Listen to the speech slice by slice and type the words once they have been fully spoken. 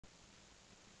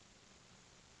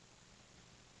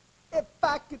If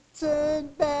I could turn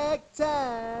back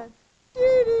time.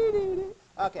 Doo-doo-doo-doo.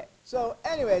 Okay, so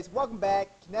anyways, welcome back.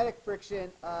 Kinetic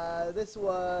friction. This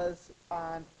was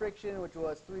on friction, which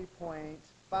was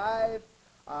 3.5.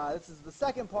 This is the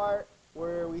second part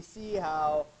where we see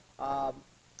how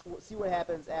see what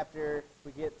happens after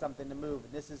we get something to move.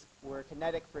 And this is where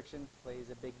kinetic friction plays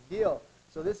a big deal.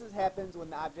 So this happens when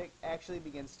the object actually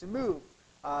begins to move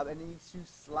and needs to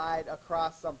slide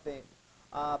across something.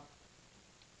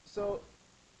 So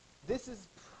this is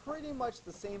pretty much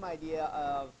the same idea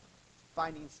of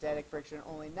finding static friction,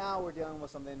 only now we're dealing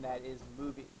with something that is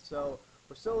moving. So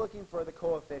we're still looking for the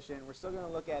coefficient. We're still going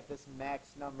to look at this max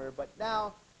number, but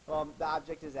now the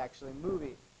object is actually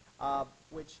moving,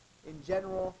 which in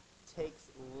general takes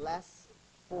less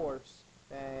force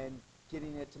than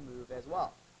getting it to move as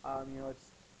well. You know,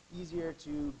 it's easier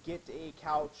to get a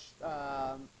couch,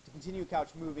 to continue a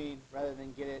couch moving rather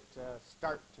than get it to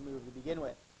start to move to begin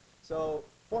with. So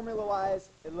formula-wise,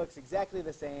 it looks exactly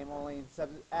the same, only in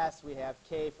sub S we have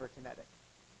K for kinetic.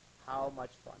 How much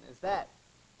fun is that?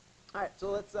 All right, so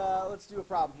let's do a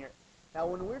problem here. Now,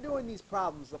 when we're doing these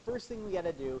problems, the first thing we got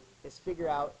to do is figure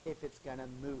out if it's going to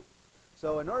move.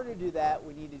 So in order to do that,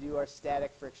 we need to do our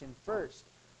static friction first.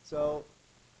 So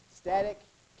static,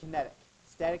 kinetic.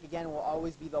 Static, again, will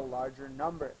always be the larger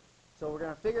number. So we're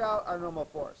going to figure out our normal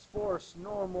force. Force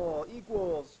normal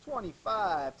equals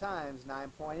 25 times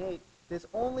 9.8. This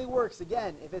only works,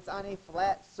 again, if it's on a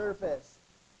flat surface.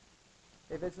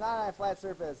 If it's not on a flat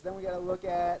surface, then we got to look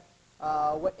at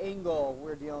what angle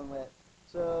we're dealing with.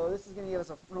 So this is going to give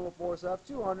us a normal force of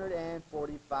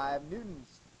 245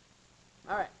 newtons.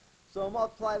 All right, so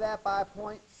multiply that by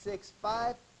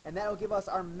 0.65, and that will give us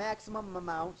our maximum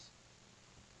amount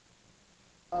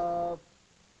of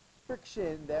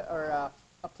friction or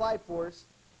applied force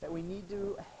that we need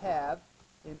to have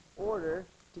in order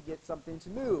to get something to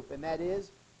move, and that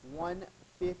is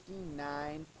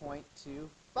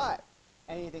 159.25.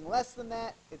 Anything less than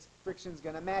that, its friction's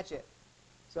going to match it.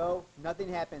 So nothing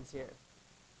happens here.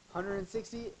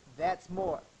 160, that's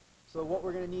more. So what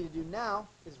we're going to need to do now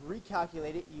is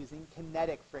recalculate it using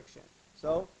kinetic friction.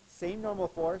 So same normal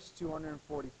force,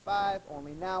 245,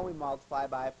 only now we multiply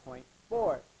by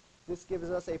 0.4. This gives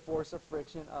us a force of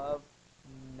friction of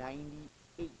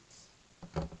 98.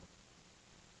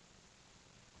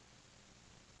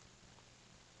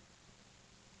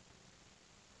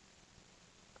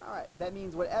 All right, that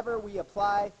means whatever we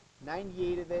apply,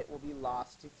 98 of it will be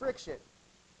lost to friction.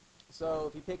 So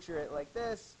if you picture it like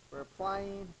this, we're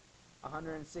applying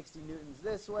 160 newtons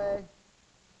this way,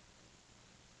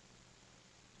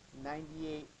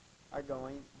 98 are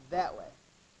going that way.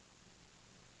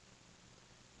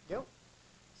 Go.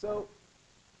 So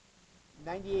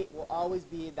 98 will always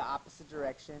be the opposite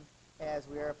direction as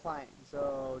we are applying.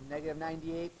 So negative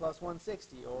 98 plus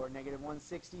 160, or negative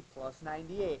 160 plus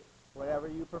 98, whatever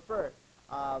you prefer.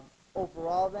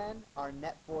 Overall then, our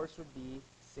net force would be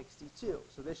 62.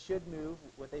 So this should move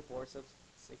with a force of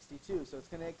 62. So it's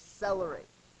going to accelerate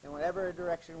in whatever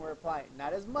direction we're applying.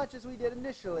 Not as much as we did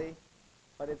initially,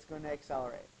 but it's going to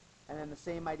accelerate. And then the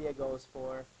same idea goes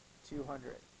for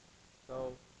 200.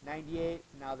 So 98,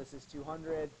 now this is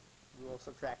 200. We will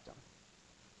subtract them.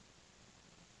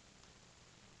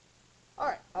 All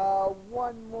right,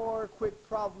 one more quick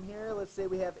problem here. Let's say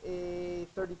we have a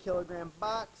 30 kilogram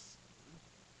box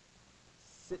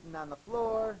sitting on the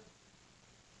floor.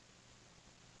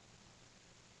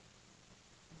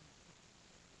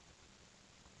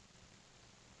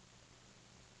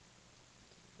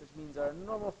 Which means our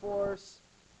normal force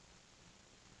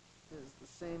is the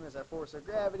same as our force of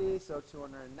gravity, so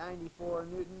 294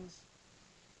 newtons.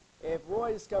 If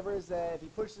Roy discovers that if he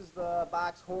pushes the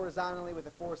box horizontally with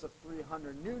a force of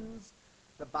 300 newtons,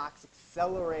 the box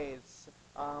accelerates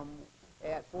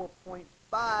at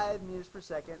 4.5 meters per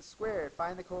second squared.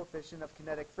 Find the coefficient of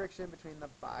kinetic friction between the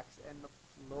box and the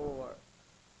floor.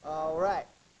 All right,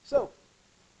 so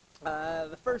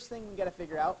the first thing we got to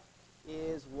figure out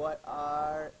is what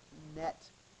our net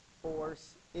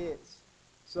force is.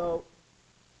 So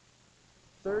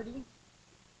 30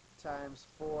 times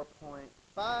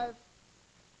 4.5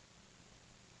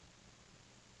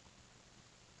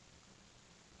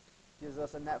 gives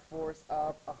us a net force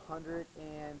of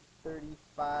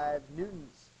 135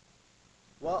 newtons.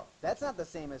 Well, that's not the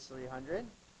same as 300.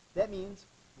 That means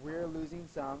we're losing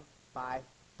some by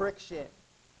friction.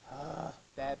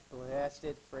 That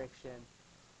blasted friction.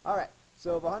 All right,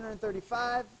 so if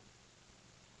 135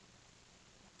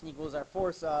 equals our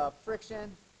force of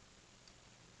friction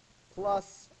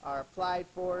plus our applied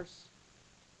force,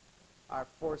 our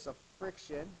force of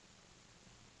friction,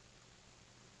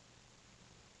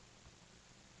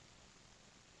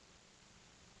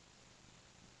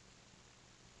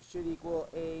 should equal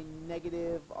a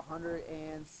negative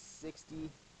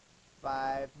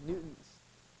 165 newtons.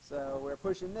 So we're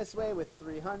pushing this way with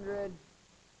 300,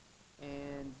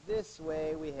 and this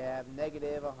way we have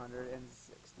negative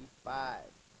 165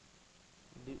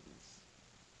 newtons.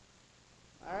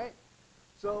 Alright,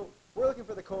 so we're looking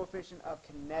for the coefficient of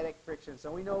kinetic friction. So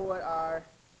we know what our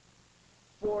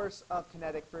force of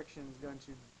kinetic friction is going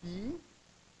to be.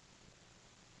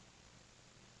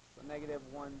 So negative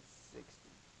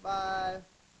 165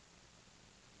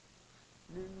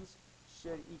 newtons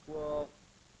should equal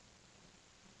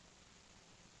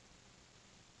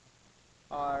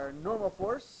our normal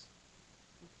force.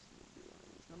 Oops, let me do one of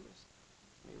these numbers.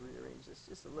 Let me rearrange this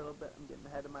just a little bit. I'm getting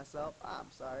ahead of myself. I'm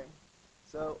sorry.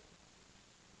 So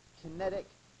kinetic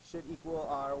should equal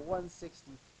our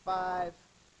 165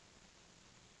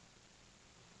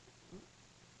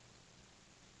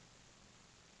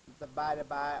 divided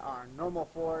by our normal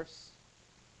force,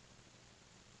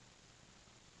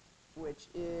 which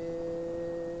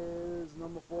is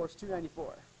normal force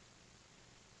 294.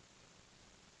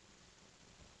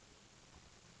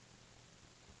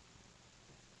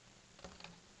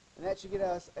 And that should get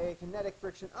us a kinetic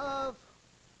friction of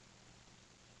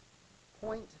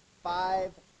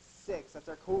 0.56. That's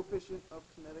our coefficient of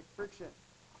kinetic friction.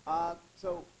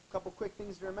 So a couple quick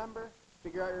things to remember.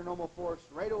 Figure out your normal force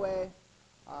right away.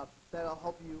 That'll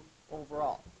help you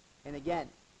overall. And again,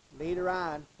 later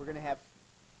on, we're going to have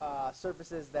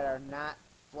surfaces that are not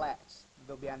flat.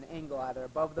 They'll be on an angle, either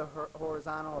above the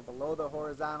horizontal or below the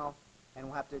horizontal, and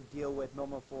we'll have to deal with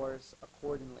normal force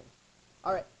accordingly.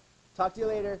 All right, talk to you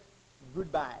later.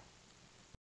 Goodbye.